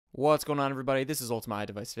What's going on, everybody? This is Ultimate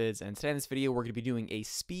iDevice Vids, and today in this video we're going to be doing a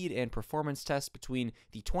speed and performance test between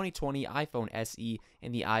the 2020 iPhone SE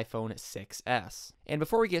and the iPhone 6s. And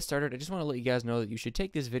before we get started, I just want to let you guys know that you should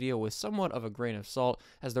take this video with somewhat of a grain of salt,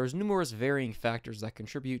 as there's numerous varying factors that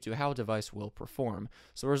contribute to how a device will perform,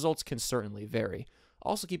 so results can certainly vary.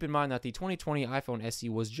 Also keep in mind that the 2020 iPhone SE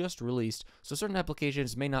was just released, so certain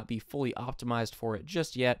applications may not be fully optimized for it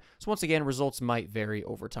just yet, so once again, results might vary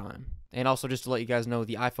over time. And also just to let you guys know,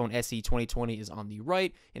 the iPhone SE 2020 is on the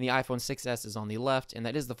right, and the iPhone 6s is on the left, and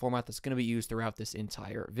that is the format that's going to be used throughout this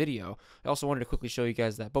entire video. I also wanted to quickly show you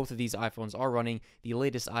guys that both of these iPhones are running the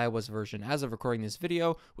latest iOS version as of recording this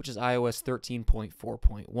video, which is iOS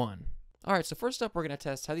 13.4.1. Alright, so first up we're going to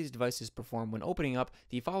test how these devices perform when opening up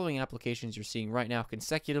the following applications you're seeing right now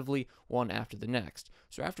consecutively, one after the next.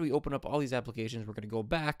 So after we open up all these applications, we're going to go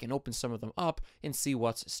back and open some of them up and see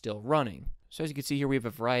what's still running. So as you can see here, we have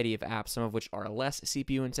a variety of apps, some of which are less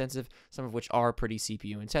CPU intensive, some of which are pretty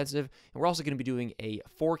CPU intensive, and we're also going to be doing a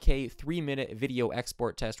 4K 3-minute video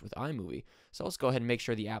export test with iMovie. So let's go ahead and make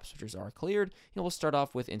sure the app switchers are cleared, and we'll start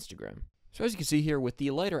off with Instagram. So as you can see here, with the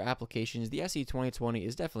lighter applications, the SE 2020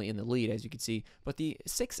 is definitely in the lead, as you can see, but the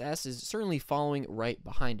 6S is certainly following right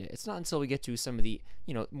behind it. It's not until we get to some of the,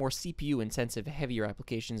 more CPU-intensive, heavier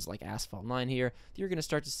applications like Asphalt 9 here, that you're going to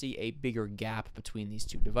start to see a bigger gap between these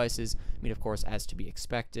two devices. I mean, of course, as to be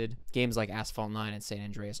expected, games like Asphalt 9 and San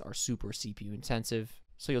Andreas are super CPU-intensive,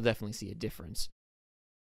 so you'll definitely see a difference.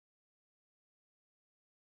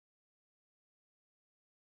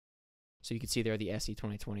 So you can see there the SE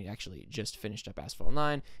 2020 actually just finished up Asphalt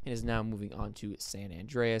 9 and is now moving on to San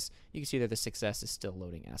Andreas. You can see that the 6S is still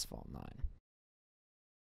loading Asphalt 9.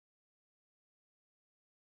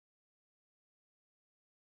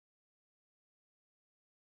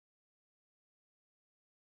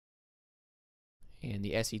 And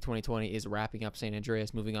the SE 2020 is wrapping up San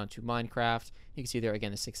Andreas, moving on to Minecraft. You can see there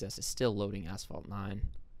again the 6S is still loading Asphalt 9.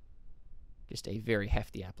 Just a very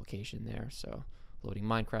hefty application there. So loading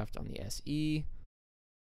Minecraft on the SE.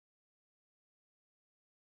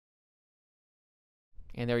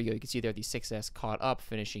 And there you go. You can see there the 6S caught up,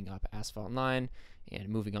 finishing up Asphalt 9 and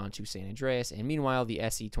moving on to San Andreas. And meanwhile, the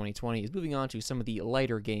SE 2020 is moving on to some of the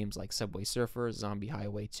lighter games like Subway Surfers, Zombie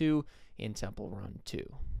Highway 2, and Temple Run 2.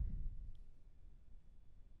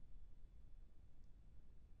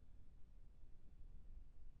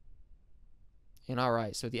 And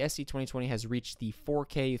alright, so the SE 2020 has reached the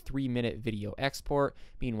 4K 3-minute video export.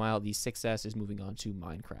 Meanwhile, the 6S is moving on to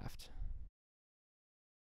Minecraft.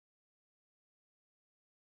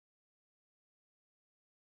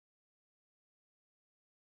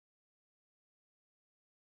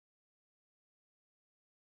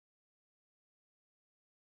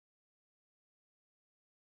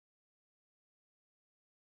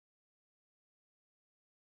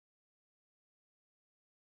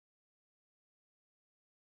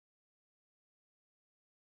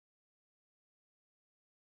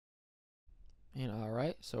 And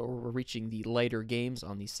alright, so we're reaching the lighter games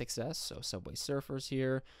on the 6S, so Subway Surfers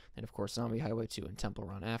here, and of course Zombie Highway 2 and Temple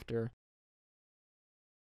Run after.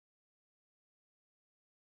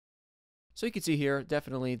 So you can see here,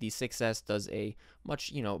 definitely the 6S does a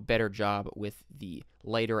much, better job with the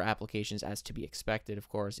lighter applications as to be expected, of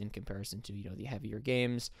course, in comparison to, the heavier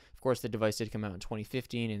games. Of course, the device did come out in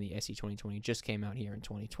 2015, and the SE 2020 just came out here in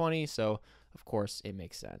 2020, so of course it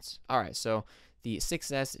makes sense. All right, so the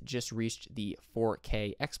 6S just reached the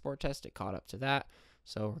 4K export test. It caught up to that.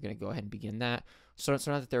 So we're going to go ahead and begin that. So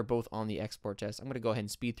now that they're both on the export test, I'm going to go ahead and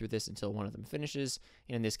speed through this until one of them finishes.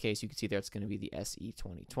 And in this case, you can see there it's going to be the SE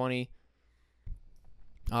 2020.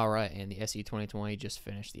 All right, and the SE 2020 just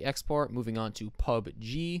finished the export. Moving on to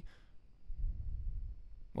PUBG.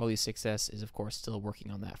 While the 6S is, of course, still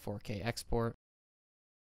working on that 4K export.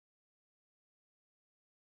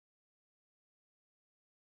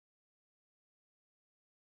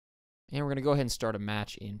 And we're going to go ahead and start a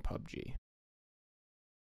match in PUBG.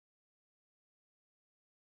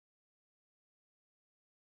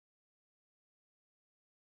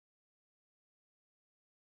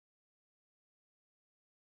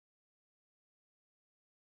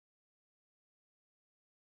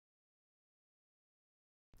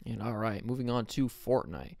 And alright, moving on to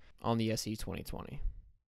Fortnite on the SE 2020.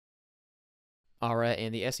 Alright,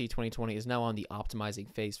 and the SE 2020 is now on the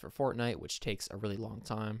optimizing phase for Fortnite, which takes a really long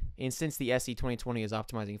time. And since the SE 2020 is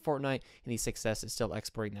optimizing Fortnite and the 6S is still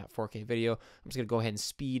exporting that 4K video, I'm just going to go ahead and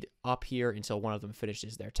speed up here until one of them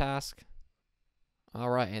finishes their task.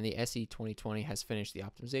 Alright, and the SE 2020 has finished the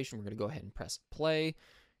optimization. We're going to go ahead and press play.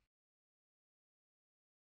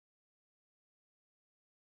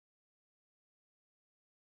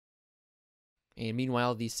 And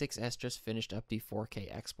meanwhile, the 6S just finished up the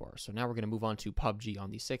 4K export. So now we're going to move on to PUBG on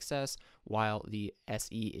the 6S while the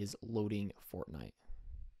SE is loading Fortnite.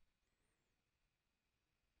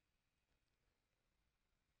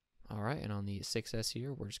 All right, and on the 6S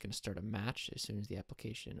here, we're just going to start a match as soon as the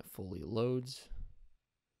application fully loads.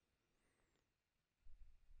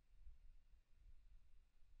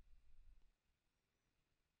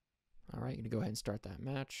 All right, going to go ahead and start that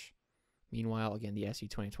match. Meanwhile, again, the SE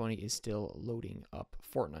 2020 is still loading up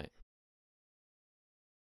Fortnite.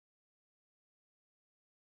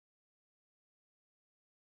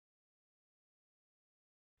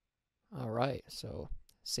 All right, so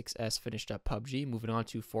 6S finished up PUBG, moving on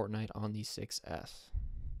to Fortnite on the 6S.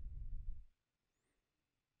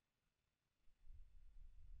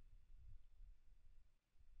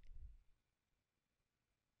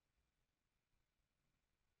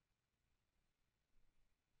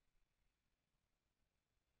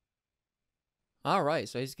 All right,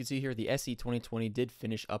 so as you can see here, the SE 2020 did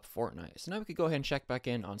finish up Fortnite. So now we could go ahead and check back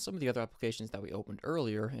in on some of the other applications that we opened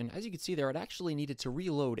earlier. And as you can see there, it actually needed to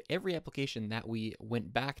reload every application that we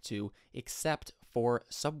went back to except for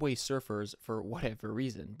Subway Surfers for whatever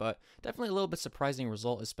reason. But definitely a little bit surprising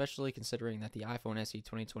result, especially considering that the iPhone SE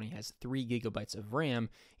 2020 has 3 gigabytes of RAM.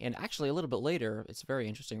 And actually a little bit later, it's a very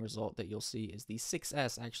interesting result that you'll see is the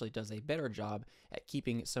 6S actually does a better job at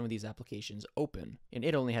keeping some of these applications open. And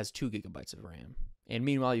it only has 2 gigabytes of RAM. And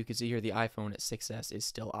meanwhile, you can see here the iPhone 6S is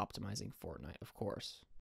still optimizing Fortnite, of course.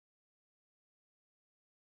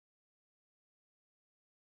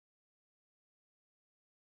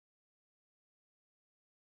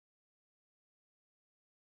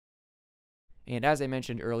 And as I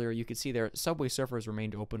mentioned earlier, you can see there Subway Surfers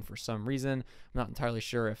remained open for some reason. I'm not entirely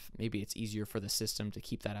sure if maybe it's easier for the system to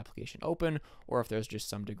keep that application open or if there's just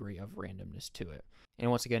some degree of randomness to it. And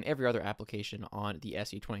once again, every other application on the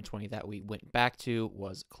SE 2020 that we went back to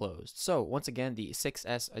was closed. So once again, the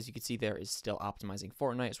 6S, as you can see there, is still optimizing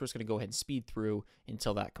Fortnite. So we're just going to go ahead and speed through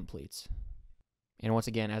until that completes. And once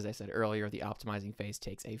again, as I said earlier, the optimizing phase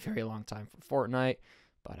takes a very long time for Fortnite.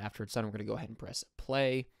 But after it's done, we're going to go ahead and press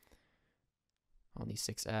play on the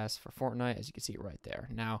 6S for Fortnite, as you can see it right there.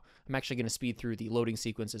 Now, I'm actually going to speed through the loading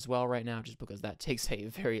sequence as well right now, just because that takes a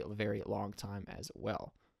very, very long time as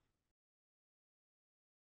well.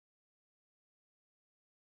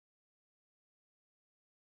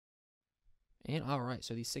 And all right,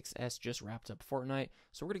 so the 6S just wrapped up Fortnite.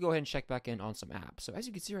 So we're going to go ahead and check back in on some apps. So as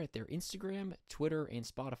you can see right there, Instagram, Twitter, and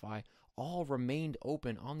Spotify all remained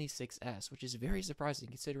open on the 6S, which is very surprising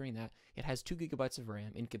considering that it has 2 gigabytes of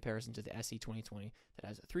RAM in comparison to the SE 2020 that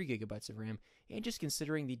has 3 gigabytes of RAM. And just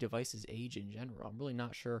considering the device's age in general, I'm really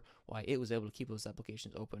not sure why it was able to keep those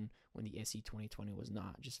applications open when the SE 2020 was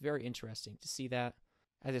not. Just very interesting to see that.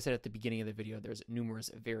 As I said at the beginning of the video, there's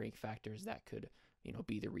numerous varying factors that could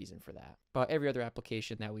be the reason for that. But every other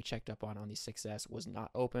application that we checked up on the 6S was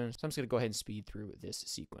not open. So I'm just going to go ahead and speed through this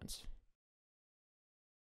sequence.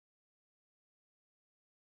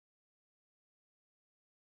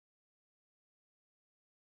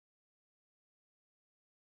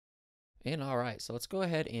 And all right, so let's go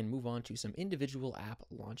ahead and move on to some individual app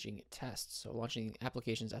launching tests. So launching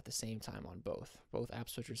applications at the same time on both. Both app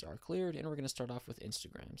switchers are cleared, and we're going to start off with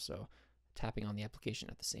Instagram. So tapping on the application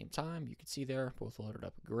at the same time, you can see there, both loaded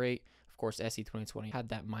up great. Of course, SE 2020 had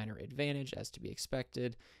that minor advantage as to be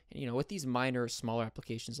expected. And with these minor, smaller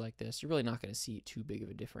applications like this, you're really not going to see too big of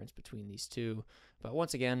a difference between these two. But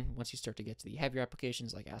once again, once you start to get to the heavier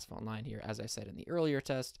applications like Asphalt 9 here, as I said in the earlier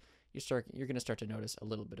test, you're going to start to notice a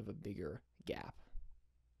little bit of a bigger gap.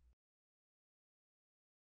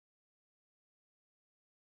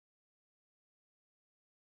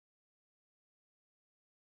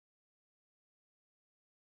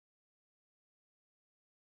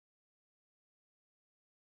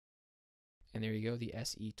 And there you go, the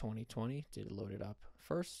SE 2020 did load it up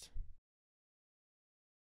first.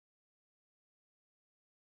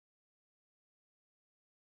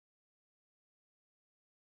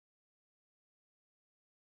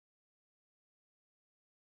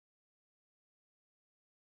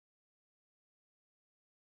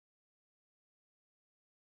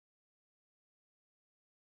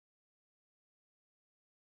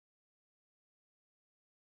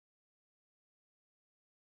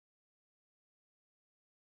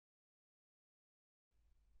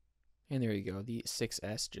 And there you go, the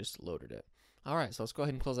 6S just loaded it. All right, so let's go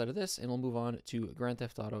ahead and close out of this, and we'll move on to Grand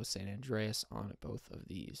Theft Auto San Andreas on both of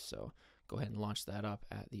these. So go ahead and launch that up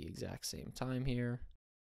at the exact same time here.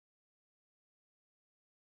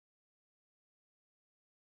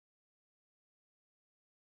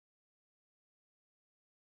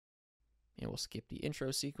 And we'll skip the intro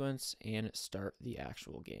sequence and start the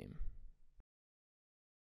actual game.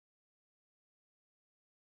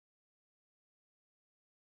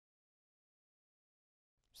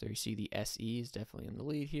 So you see the SE is definitely in the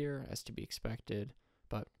lead here, as to be expected,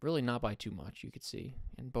 but really not by too much, you could see.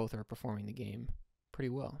 And both are performing the game pretty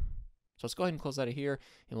well. So let's go ahead and close out of here,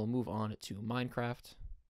 and we'll move on to Minecraft.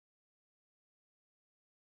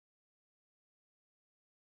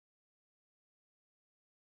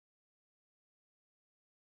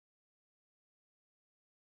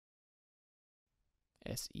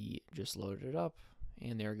 SE just loaded it up,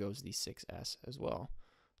 and there goes the 6S as well.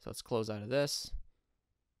 So let's close out of this.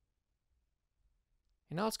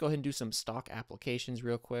 And now let's go ahead and do some stock applications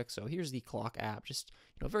real quick. So here's the clock app, just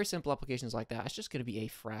very simple applications like that. It's just going to be a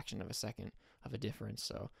fraction of a second of a difference,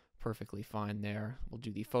 so perfectly fine there. We'll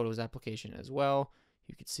do the photos application as well.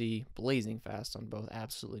 You can see blazing fast on both.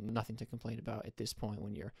 Absolutely nothing to complain about at this point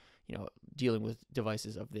when you're dealing with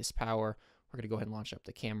devices of this power. We're going to go ahead and launch up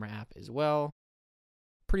the camera app as well.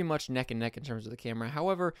 Pretty much neck and neck in terms of the camera.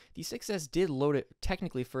 However, the 6S did load it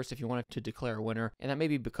technically first if you wanted to declare a winner, and that may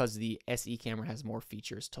be because the SE camera has more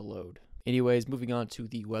features to load. Anyways, moving on to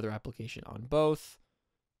the weather application on both.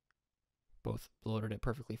 Both loaded it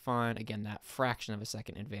perfectly fine. Again, that fraction of a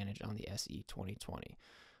second advantage on the SE 2020.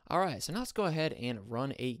 All right, so now let's go ahead and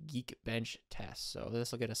run a Geekbench test. So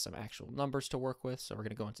this will get us some actual numbers to work with. So we're going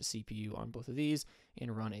to go into CPU on both of these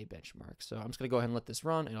and run a benchmark. So I'm just going to go ahead and let this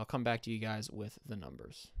run, and I'll come back to you guys with the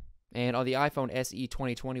numbers. And on the iPhone SE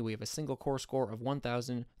 2020, we have a single core score of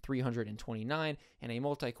 1,329 and a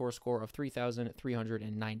multi-core score of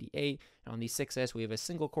 3,398. And on the 6S, we have a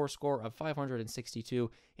single core score of 562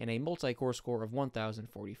 and a multi-core score of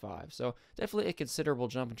 1,045. So definitely a considerable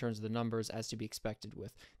jump in terms of the numbers, as to be expected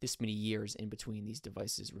with this many years in between these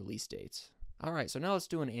devices' release dates. All right, so now let's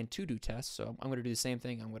do an Antutu test. So I'm going to do the same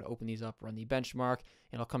thing. I'm going to open these up, run the benchmark,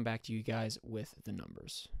 and I'll come back to you guys with the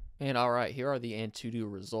numbers. And all right, here are the Antutu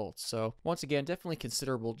results. So once again, definitely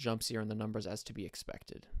considerable jumps here in the numbers, as to be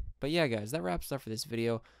expected. But yeah, guys, that wraps up for this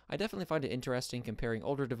video. I definitely find it interesting comparing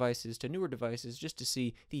older devices to newer devices just to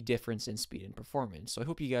see the difference in speed and performance. So I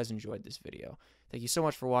hope you guys enjoyed this video. Thank you so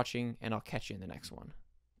much for watching, and I'll catch you in the next one.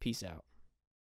 Peace out.